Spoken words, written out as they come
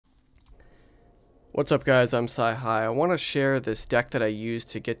What's up guys, I'm Sci-Hi. I want to share this deck that I used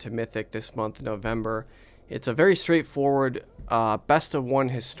to get to Mythic this month in November. It's a very straightforward best of one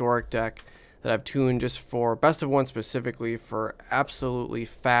historic deck that I've tuned just for best of one specifically for absolutely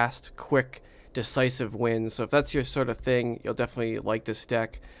fast, quick, decisive wins. So if that's your sort of thing, you'll definitely like this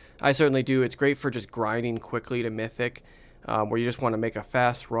deck. I certainly do. It's great for just grinding quickly to Mythic, where you just want to make a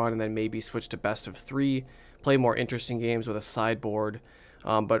fast run and then maybe switch to best of three, play more interesting games with a sideboard.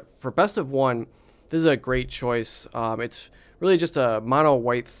 But for best of one, this is a great choice. It's really just a mono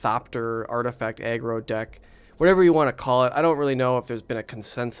white Thopter artifact aggro deck, whatever you want to call it. I don't really know if there's been a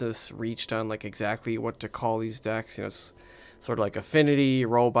consensus reached on like exactly what to call these decks. You know, it's sort of like Affinity,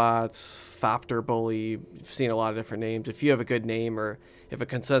 Robots, Thopter Bully. You've seen a lot of different names. If you have a good name or if a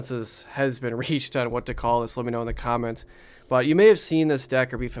consensus has been reached on what to call this, let me know in the comments. But you may have seen this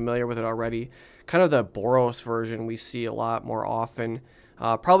deck or be familiar with it already. Kind of the Boros version we see a lot more often.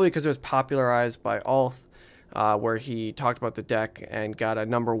 Probably because it was popularized by Alth, where he talked about the deck and got a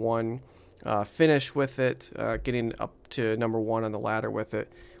 #1 finish with it, getting up to #1 on the ladder with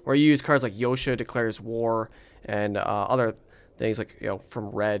it, where you use cards like Yosha Declares War and other things like, you know, from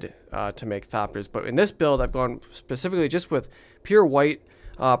red to make Thopters. But in this build, I've gone specifically just with pure white,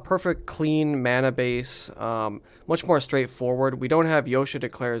 perfect clean mana base, much more straightforward. We don't have Yosha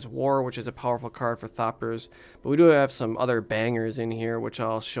Declares War, which is a powerful card for Thopters, but we do have some other bangers in here, which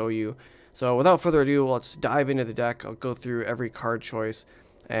I'll show you. So without further ado, let's dive into the deck. I'll go through every card choice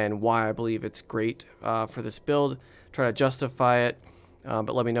and why I believe it's great for this build, try to justify it,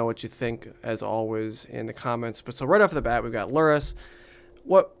 but let me know what you think, as always, in the comments. But so right off the bat, we've got Lurrus.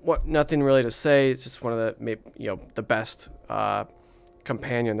 Nothing really to say. It's just one of the, you know, the best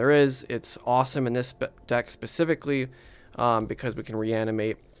companion there is. It's awesome in this deck specifically because we can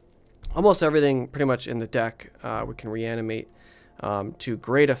reanimate almost everything pretty much in the deck. We can reanimate to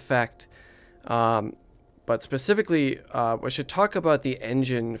great effect. But specifically, we should talk about the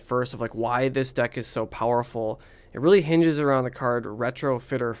engine first of like why this deck is so powerful. It really hinges around the card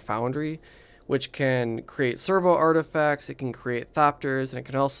Retrofitter Foundry, which can create servo artifacts, it can create Thopters, and it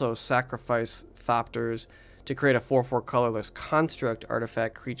can also sacrifice Thopters to create a 4/4 colorless construct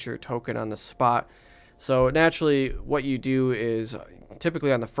artifact creature token on the spot. So naturally, what you do is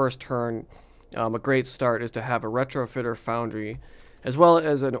typically on the first turn, a great start is to have a Retrofitter Foundry, as well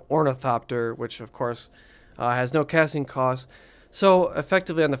as an Ornithopter, which of course has no casting cost. So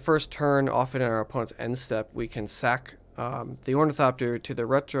effectively on the first turn, often in our opponent's end step, we can sack the Ornithopter to the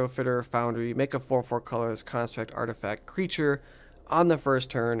Retrofitter Foundry, make a 4/4 colorless construct artifact creature on the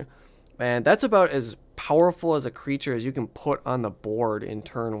first turn. And that's about as powerful as a creature as you can put on the board in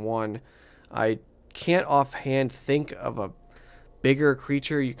turn one. I can't offhand think of a bigger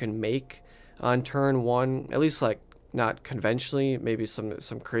creature you can make on turn one, at least like not conventionally, maybe some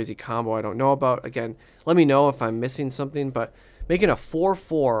crazy combo I don't know about. Again, let me know if I'm missing something, but making a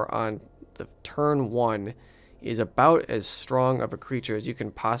 4/4 on the turn one is about as strong of a creature as you can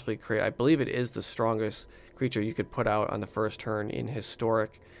possibly create. I believe it is the strongest creature you could put out on the first turn in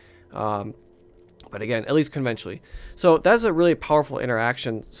historic. But again, at least conventionally. So that's a really powerful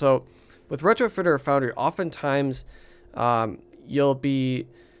interaction. So with Retrofitter Foundry, oftentimes you'll be,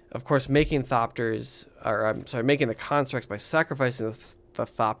 of course, making Thopters, or I'm sorry, making the constructs by sacrificing the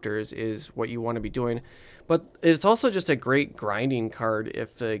Thopters is what you want to be doing. But it's also just a great grinding card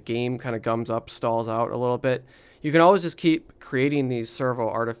if the game kind of gums up, stalls out a little bit. You can always just keep creating these servo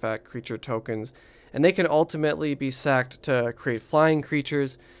artifact creature tokens, and they can ultimately be sacked to create flying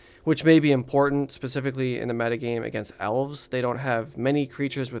creatures, which may be important specifically in the metagame against elves. They don't have many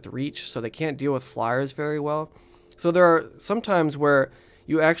creatures with reach, so they can't deal with flyers very well. So there are some times where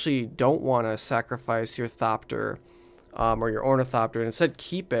you actually don't want to sacrifice your Thopter or your Ornithopter, and instead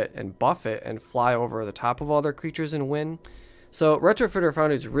keep it and buff it and fly over the top of all their creatures and win. So Retrofitter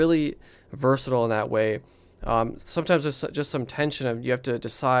Foundry is really versatile in that way. Sometimes there's just some tension of you have to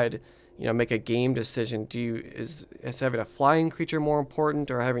decide, you know, make a game decision. Is having a flying creature more important,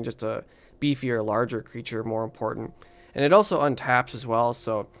 or having just a beefier, larger creature more important? And it also untaps as well,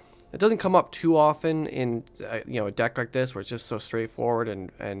 so it doesn't come up too often in you know, a deck like this where it's just so straightforward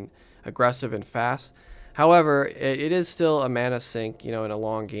and aggressive and fast. However, it is still a mana sink, you know, in a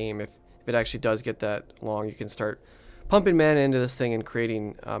long game. If it actually does get that long, you can start pumping mana into this thing and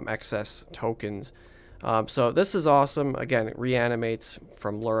creating excess tokens. So this is awesome. Again, it reanimates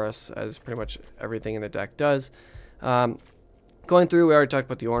from Lurrus, as pretty much everything in the deck does. Going through, we already talked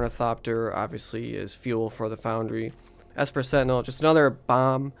about the Ornithopter, obviously is fuel for the Foundry. Esper Sentinel, just another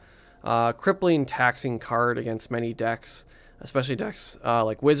bomb, crippling, taxing card against many decks, especially decks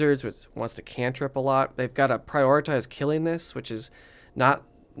like Wizards, which wants to cantrip a lot. They've got to prioritize killing this, which is not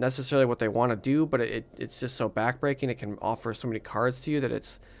necessarily what they want to do, but it's just so backbreaking. It can offer so many cards to you that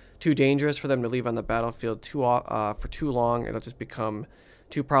it's too dangerous for them to leave on the battlefield for too long. It'll just become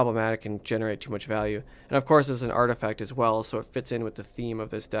too problematic and generate too much value. And of course, it's an artifact as well, so it fits in with the theme of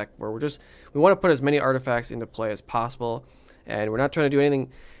this deck, where we want to put as many artifacts into play as possible, and we're not trying to do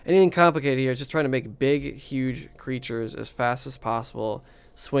anything complicated here. It's just trying to make big, huge creatures as fast as possible,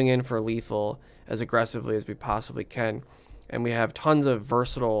 swing in for lethal as aggressively as we possibly can. And we have tons of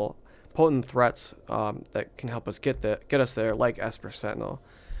versatile, potent threats that can help us get us there, like Esper Sentinel.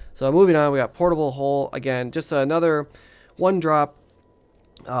 So moving on, we got Portable Hole. Again, just another 1-drop.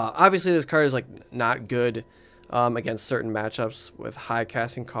 Obviously, this card is like not good against certain matchups with high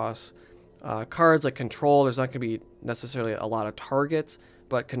casting costs. Cards like Control, there's not going to be necessarily a lot of targets,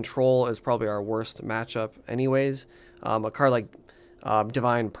 but Control is probably our worst matchup anyways. A card like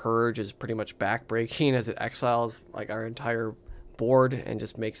Divine Purge is pretty much backbreaking, as it exiles like our entire board and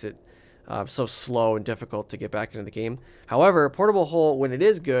just makes it so slow and difficult to get back into the game. However, Portable Hole, when it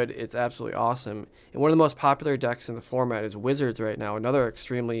is good, it's absolutely awesome. And one of the most popular decks in the format is Wizards right now, another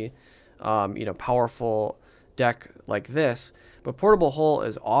extremely powerful deck like this. But Portable Hole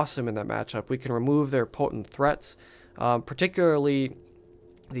is awesome in that matchup. We can remove their potent threats, particularly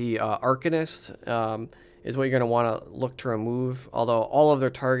the Arcanist is what you're going to want to look to remove, although all of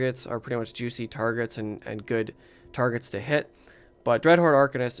their targets are pretty much juicy targets and good targets to hit. But Dreadhorde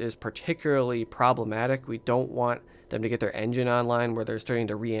Arcanist is particularly problematic. We don't want them to get their engine online, where they're starting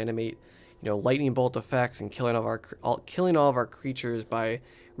to reanimate, lightning bolt effects and killing all of our creatures by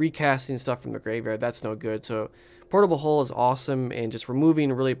recasting stuff from the graveyard. That's no good. So Portable Hole is awesome in just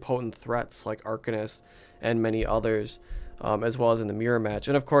removing really potent threats like Arcanist and many others, as well as in the mirror match.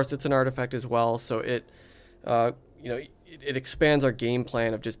 And of course, it's an artifact as well, so it expands our game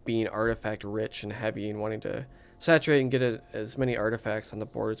plan of just being artifact rich and heavy and wanting to saturate and get as many artifacts on the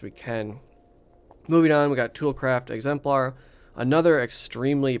board as we can. Moving on, we got Toolcraft Exemplar, another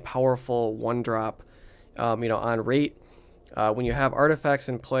extremely powerful 1-drop. On rate, when you have artifacts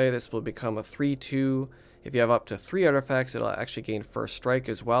in play, this will become a 3/2. If you have up to 3 artifacts, it'll actually gain first strike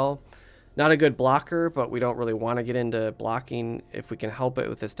as well. Not a good blocker, but we don't really want to get into blocking if we can help it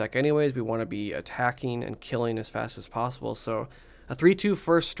with this deck anyways. We want to be attacking and killing as fast as possible. So a 3/2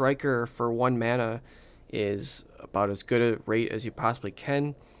 first striker for 1 mana is about as good a rate as you possibly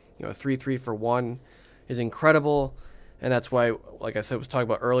can. A 3/3 for 1 is incredible, and that's why, like I said, was talking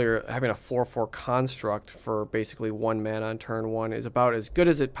about earlier, having a 4/4 construct for basically 1 mana on turn 1 is about as good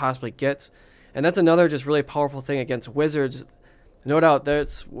as it possibly gets. And that's another just really powerful thing against Wizards. No doubt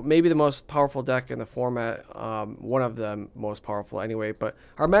that's maybe the most powerful deck in the format, one of the most powerful anyway, but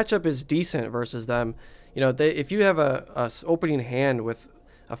our matchup is decent versus them. If you have a opening hand with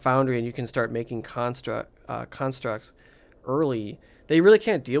a Foundry and you can start making constructs early, they really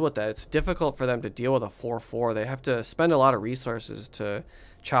can't deal with that. It's difficult for them to deal with a 4/4. They have to spend a lot of resources to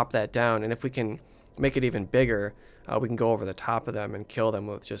chop that down, and if we can make it even bigger, we can go over the top of them and kill them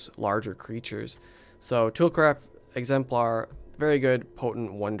with just larger creatures. So Toolcraft Exemplar, very good,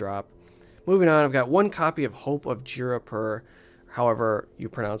 potent 1-drop. Moving on, I've got 1 copy of Hope of Ghirapur, however you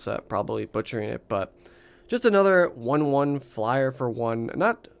pronounce that, probably butchering it, but just another 1/1 flyer for 1.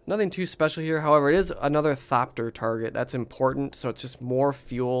 Nothing too special here. However, it is another Thopter target. That's important, so it's just more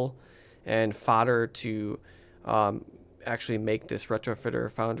fuel and fodder to actually make this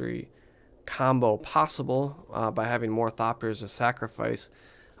Retrofitter Foundry combo possible by having more Thopters to sacrifice.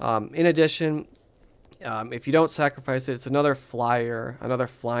 In addition, if you don't sacrifice it, it's another flyer, another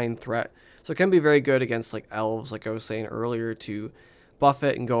flying threat. So it can be very good against like elves, like I was saying earlier, to buff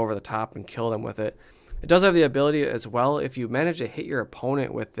it and go over the top and kill them with it. It does have the ability as well, if you manage to hit your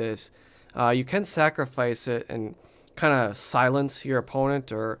opponent with this, you can sacrifice it and kind of silence your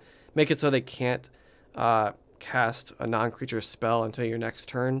opponent or make it so they can't cast a non-creature spell until your next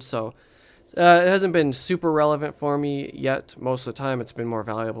turn. So it hasn't been super relevant for me yet. Most of the time it's been more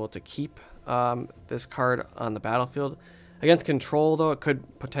valuable to keep this card on the battlefield. Against Control, though, it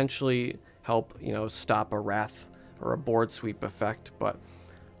could potentially help, stop a Wrath or a board sweep effect, but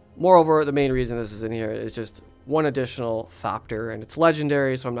moreover, the main reason this is in here is just 1 additional Thopter, and it's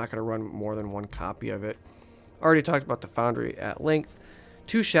legendary, so I'm not going to run more than 1 copy of it. Already talked about the Foundry at length.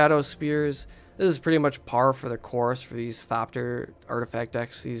 2 Shadowspears. This is pretty much par for the course for these Thopter artifact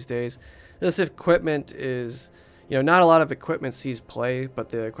decks these days. This equipment is, not a lot of equipment sees play, but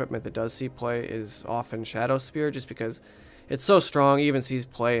the equipment that does see play is often Shadowspear, just because it's so strong. Even sees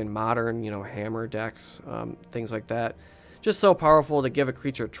play in modern, hammer decks, things like that. Just so powerful to give a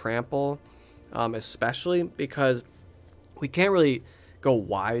creature trample, especially because we can't really go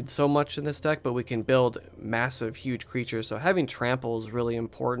wide so much in this deck, but we can build massive, huge creatures. So having trample is really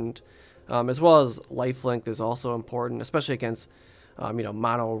important, as well as lifelink is also important, especially against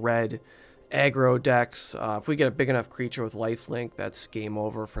mono red aggro decks. If we get a big enough creature with lifelink, that's game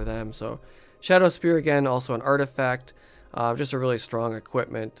over for them. So Shadowspear, again, also an artifact, just a really strong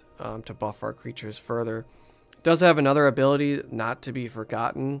equipment to buff our creatures further. It does have another ability not to be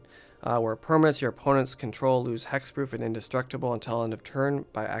forgotten, where permanents your opponents control lose hexproof and indestructible until end of turn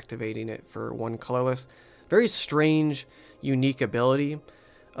by activating it for 1 colorless. Very strange, unique ability.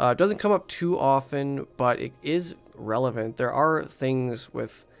 It doesn't come up too often, but it is relevant. There are things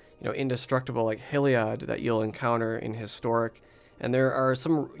with indestructible like Heliod that you'll encounter in Historic, and there are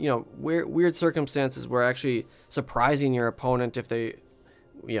some weird circumstances where actually surprising your opponent if they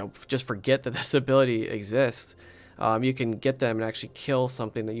just forget that this ability exists. You can get them and actually kill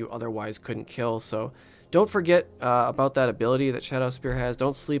something that you otherwise couldn't kill. So don't forget about that ability that Shadowspear has.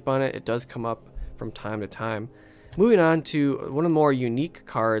 Don't sleep on it. It does come up from time to time. Moving on to one of the more unique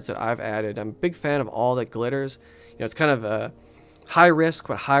cards that I've added. I'm a big fan of All That Glitters. It's kind of a high risk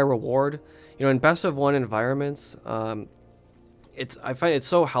but high reward. In best of one environments, I find it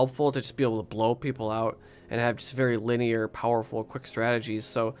so helpful to just be able to blow people out and have just very linear, powerful, quick strategies.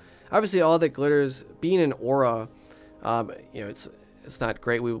 So obviously All That Glitters being an aura, it's not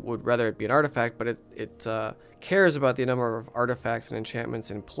great. We would rather it be an artifact, but it cares about the number of artifacts and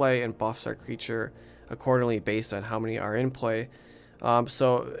enchantments in play and buffs our creature accordingly based on how many are in play.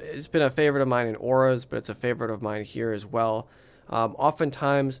 So it's been a favorite of mine in auras, but it's a favorite of mine here as well.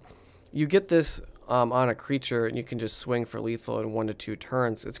 Oftentimes you get this on a creature and you can just swing for lethal in 1 to 2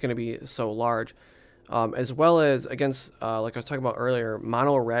 turns. It's going to be so large. As well as against, like I was talking about earlier,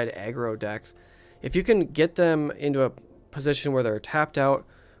 mono red aggro decks. If you can get them into a position where they're tapped out,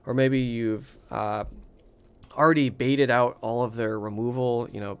 or maybe you've already baited out all of their removal,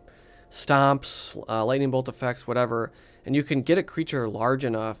 stomps, lightning bolt effects, whatever, and you can get a creature large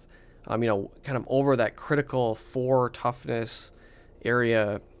enough, kind of over that critical 4 toughness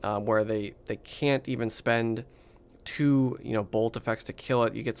area where they can't even spend 2 bolt effects to kill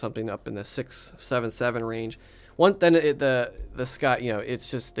it. You get something up in the 6-7-7 range. Then the sky,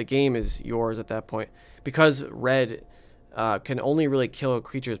 it's just the game is yours at that point, because red can only really kill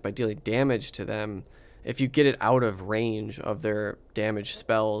creatures by dealing damage to them. If you get it out of range of their damage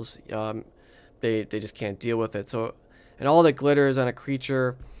spells, they just can't deal with it. So, and All That Glitters on a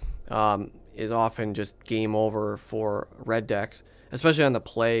creature is often just game over for red decks, especially on the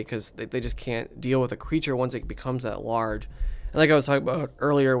play, because they just can't deal with a creature once it becomes that large. And like I was talking about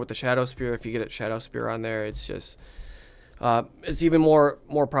earlier with the Shadowspear, if you get a Shadowspear on there, it's just it's even more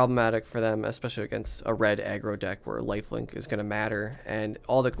problematic for them, especially against a red aggro deck where lifelink is going to matter. And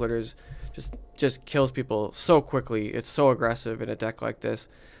All That Glitters just kills people so quickly. It's so aggressive in a deck like this.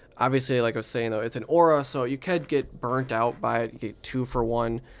 Obviously, like I was saying though, it's an aura, so you could get burnt out by it. You get 2 for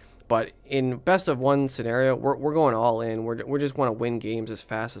 1. But in best of one scenario, we're going all in. We just want to win games as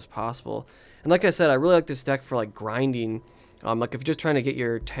fast as possible. And like I said, I really like this deck for like grinding. Like if you're just trying to get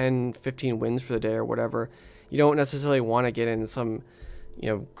your 10, 15 wins for the day or whatever, you don't necessarily want to get in some,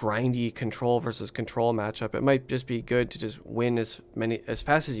 grindy control versus control matchup. It might just be good to just win as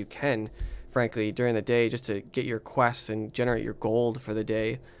fast as you can, frankly, during the day, just to get your quests and generate your gold for the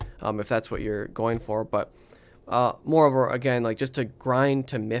day, if that's what you're going for. But moreover, again, like just to grind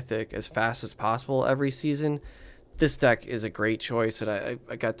to Mythic as fast as possible every season, this deck is a great choice. And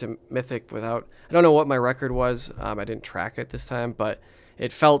I got to Mythic without, I don't know what my record was. I didn't track it this time, but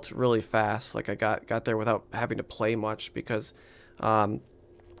it felt really fast. Like I got there without having to play much, because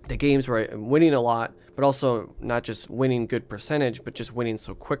the games where I'm winning a lot, but also not just winning good percentage, but just winning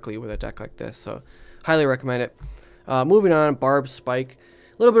so quickly with a deck like this. So highly recommend it. Moving on, Barbed Spike.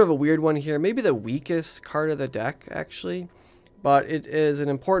 A little bit of a weird one here. Maybe the weakest card of the deck, actually. But it is an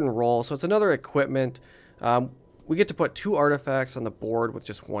important role. So it's another equipment. We get to put 2 artifacts on the board with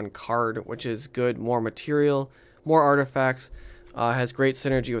just 1 card, which is good. More material, more artifacts. Has great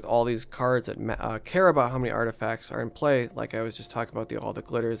synergy with all these cards that care about how many artifacts are in play, like I was just talking about All the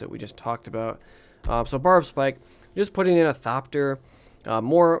Glitters that we just talked about. So Barbed Spike, just putting in a Thopter.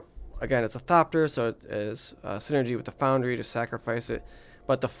 Again, it's a Thopter, so it is synergy with the Foundry to sacrifice it.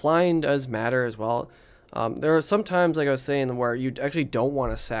 But the flying does matter as well. There are some times, like I was saying, where you actually don't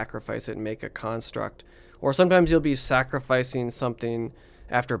want to sacrifice it and make a construct. Or sometimes you'll be sacrificing something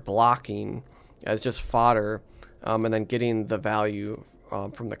after blocking as just fodder, and then getting the value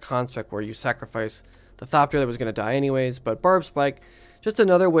from the construct where you sacrifice the Thopter that was going to die anyways. But Barbed Spike, just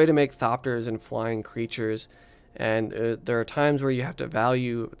another way to make Thopters and flying creatures. And there are times where you have to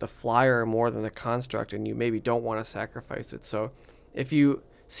value the flyer more than the construct, and you maybe don't want to sacrifice it. So if you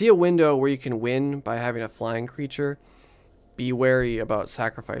see a window where you can win by having a flying creature, be wary about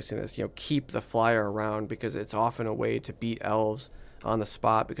sacrificing this. You know, keep the flyer around because it's often a way to beat elves on the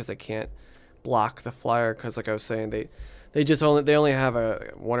spot because they can't block the flyer. Because like I was saying, they only have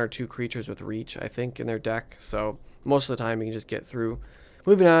one or two creatures with reach, I think, in their deck. So most of the time you can just get through.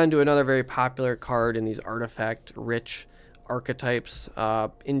 Moving on to another very popular card in these artifact-rich archetypes,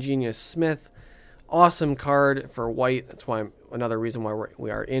 Ingenious Smith. Awesome card for white. That's why another reason why we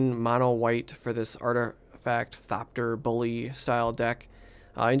are in mono white for this artifact Thopter bully style deck.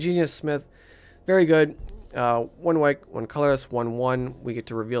 Ingenious Smith, very good. 1 white, 1 colorless, 1/1. We get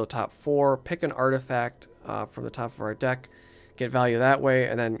to reveal the top 4, pick an artifact from the top of our deck, get value that way,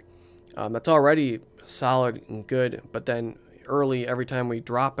 and then that's already solid and good. But then early, every time we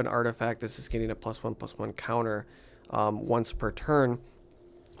drop an artifact, this is getting a +1/+1 counter once per turn.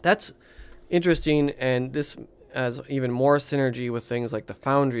 That's interesting, and this has even more synergy with things like the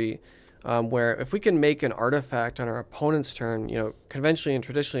Foundry, where if we can make an artifact on our opponent's turn, you know, conventionally and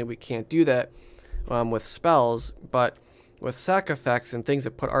traditionally we can't do that with spells, but with sack effects and things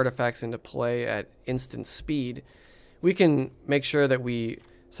that put artifacts into play at instant speed, we can make sure that we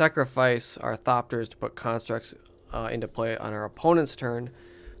sacrifice our Thopters to put constructs into play on our opponent's turn,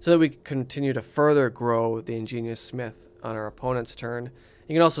 so that we continue to further grow the Ingenious Smith on our opponent's turn.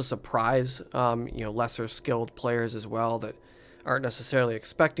 You can also surprise you know, lesser skilled players as well that aren't necessarily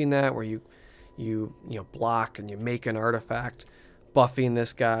expecting that, where you know, block and you make an artifact, buffing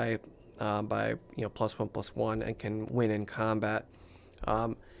this guy by, you know, +1/+1 and can win in combat.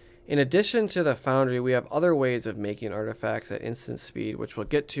 In addition to the Foundry, we have other ways of making artifacts at instant speed, which we'll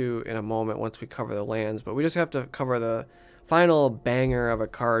get to in a moment once we cover the lands. But we just have to cover the final banger of a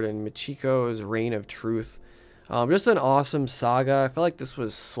card in Michiko's Reign of Truth. Just an awesome saga. I feel like this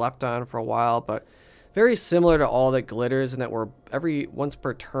was slept on for a while, but very similar to All That Glitters in that we're once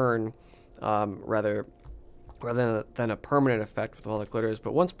per turn, rather than a permanent effect with All That Glitters,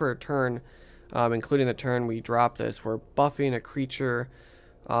 but once per turn, including the turn we drop this, we're buffing a creature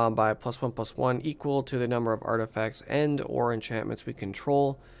by +1/+1 equal to the number of artifacts and or enchantments we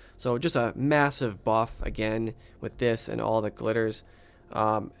control. So just a massive buff again with this and All That Glitters.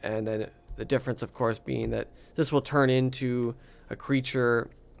 And then the difference, of course, being that this will turn into a creature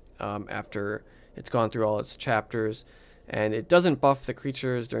after it's gone through all its chapters, and it doesn't buff the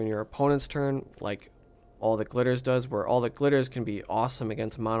creatures during your opponent's turn like All That Glitters does, where All That Glitters can be awesome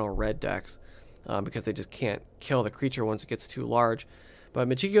against mono red decks because they just can't kill the creature once it gets too large. But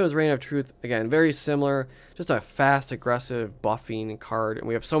Michiko's Reign of Truth, again, very similar, just a fast, aggressive buffing card, and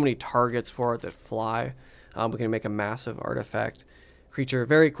we have so many targets for it that fly. We can make a massive artifact creature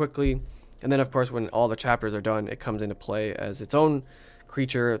very quickly, and then, of course, when all the chapters are done, it comes into play as its own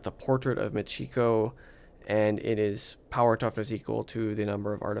creature, the Portrait of Michiko, and it is power toughness equal to the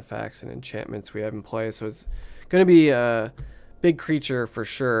number of artifacts and enchantments we have in play. So it's going to be a big creature for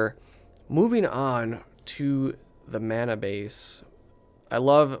sure. Moving on to the mana base. I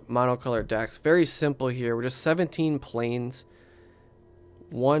love monocolored decks. Very simple here. We're just 17 planes,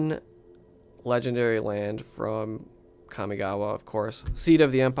 1 legendary land from Kamigawa, of course. Seed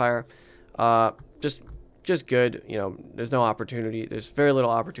of the Empire. Just good. You know, there's no opportunity. There's very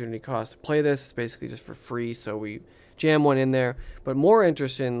little opportunity cost to play this. It's basically just for free, so we jam one in there. But more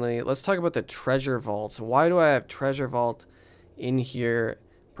interestingly, let's talk about the Treasure Vault. So why do I have Treasure Vault in here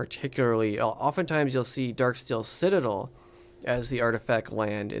particularly? Oftentimes you'll see Darksteel Citadel as the artifact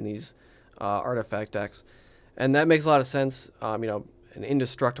land in these artifact decks, and that makes a lot of sense. You know, an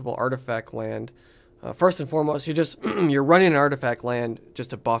indestructible artifact land. First and foremost, you're running an artifact land just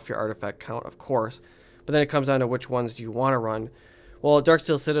to buff your artifact count, of course. But then it comes down to which ones do you want to run. Well,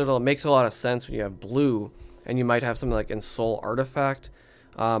 Darksteel Citadel makes a lot of sense when you have blue, and you might have something like Ensoul Artifact,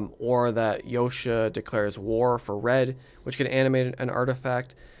 or that Yosha Declares War for red, which can animate an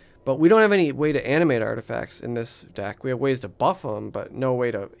artifact. But we don't have any way to animate artifacts in this deck. We have ways to buff them, but no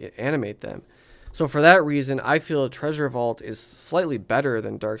way to animate them. So for that reason, I feel Treasure Vault is slightly better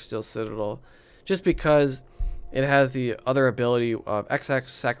than Darksteel Citadel, just because it has the other ability of XX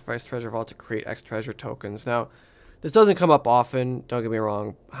sacrifice Treasure Vault to create X treasure tokens. Now, this doesn't come up often, don't get me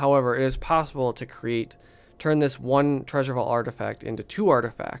wrong. However, it is possible to turn this 1 Treasure Vault artifact into 2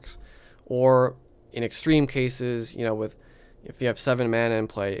 artifacts, or in extreme cases, you know, if you have 7 mana in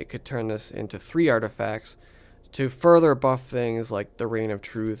play, it could turn this into 3 artifacts to further buff things like the Reign of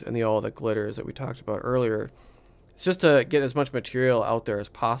Truth and the All That Glitters that we talked about earlier. It's just to get as much material out there as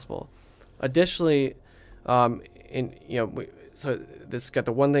possible. Additionally, so this got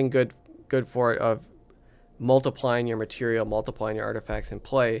the one thing good for it of multiplying your material, multiplying your artifacts in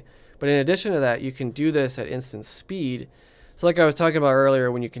play. But in addition to that, you can do this at instant speed. So like I was talking about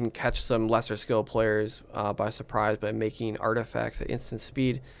earlier, when you can catch some lesser skill players by surprise by making artifacts at instant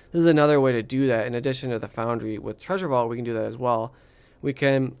speed, this is another way to do that. In addition to the Foundry, with Treasure Vault, we can do that as well. We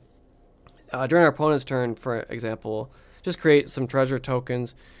can, during our opponent's turn, for example, just create some treasure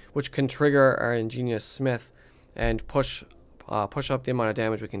tokens, which can trigger our Ingenious Smith and push up the amount of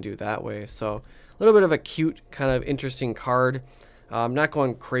damage we can do that way. So a little bit of a cute, kind of interesting card. I'm not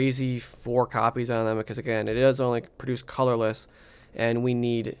going crazy 4 copies on them because, again, it does only produce colorless, and we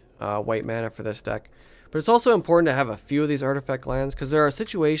need white mana for this deck. But it's also important to have a few of these artifact lands because there are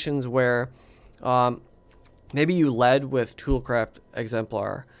situations where maybe you led with Toolcraft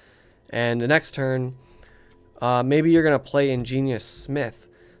Exemplar, and the next turn maybe you're going to play Ingenious Smith.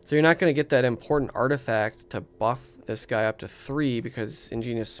 So you're not going to get that important artifact to buff this guy up to 3 because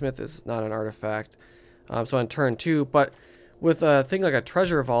Ingenious Smith is not an artifact. So on turn 2, but with a thing like a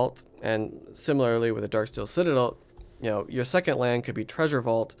Treasure Vault, and similarly with a Darksteel Citadel, you know, your second land could be Treasure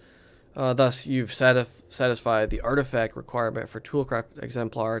Vault. Thus, you've satisfied the artifact requirement for Toolcraft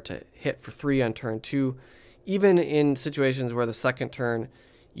Exemplar to hit for 3 on turn 2, even in situations where the second turn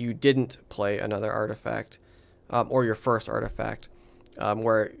you didn't play another artifact, or your first artifact,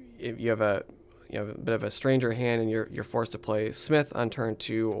 where if you have a bit of a stranger hand and you're forced to play Smith on turn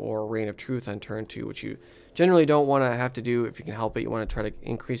 2 or Reign of Truth on turn 2, which you generally don't want to have to do if you can help it. You want to try to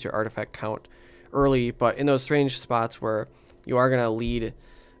increase your artifact count early, but in those strange spots where you are going to lead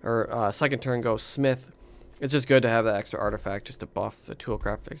or second turn go Smith, it's just good to have that extra artifact just to buff the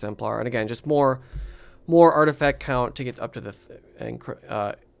Toolcraft Exemplar. And again, just more artifact count to get up to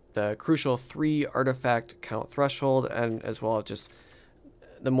the crucial 3 artifact count threshold, and as well as just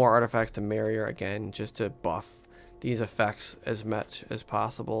the more artifacts the merrier, again, just to buff these effects as much as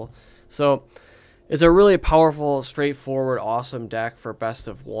possible. So it's a really powerful, straightforward, awesome deck for best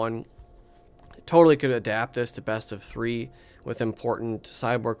of 1. Totally could adapt this to best of 3 with important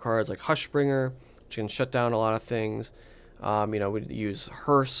sideboard cards like Hushbringer, which can shut down a lot of things. We'd use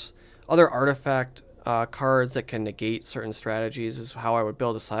Hearse, other artifact cards that can negate certain strategies is how I would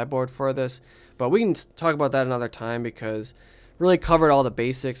build a sideboard for this. But we can talk about that another time because really covered all the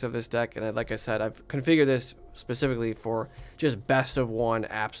basics of this deck, and like I said, I've configured this specifically for just best of 1,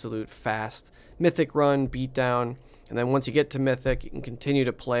 absolute fast Mythic run, beatdown, and then once you get to Mythic, you can continue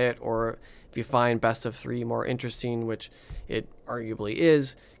to play it, or if you find best of 3 more interesting, which it arguably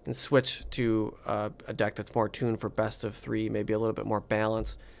is, you can switch to a deck that's more tuned for best of 3, maybe a little bit more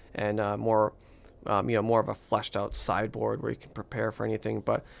balanced and more of a fleshed out sideboard where you can prepare for anything.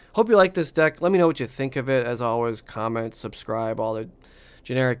 But hope you like this deck. Let me know what you think of it. As always, comment, subscribe, all the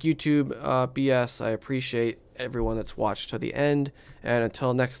generic YouTube BS. I appreciate everyone that's watched to the end. And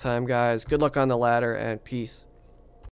until next time, guys, good luck on the ladder and peace.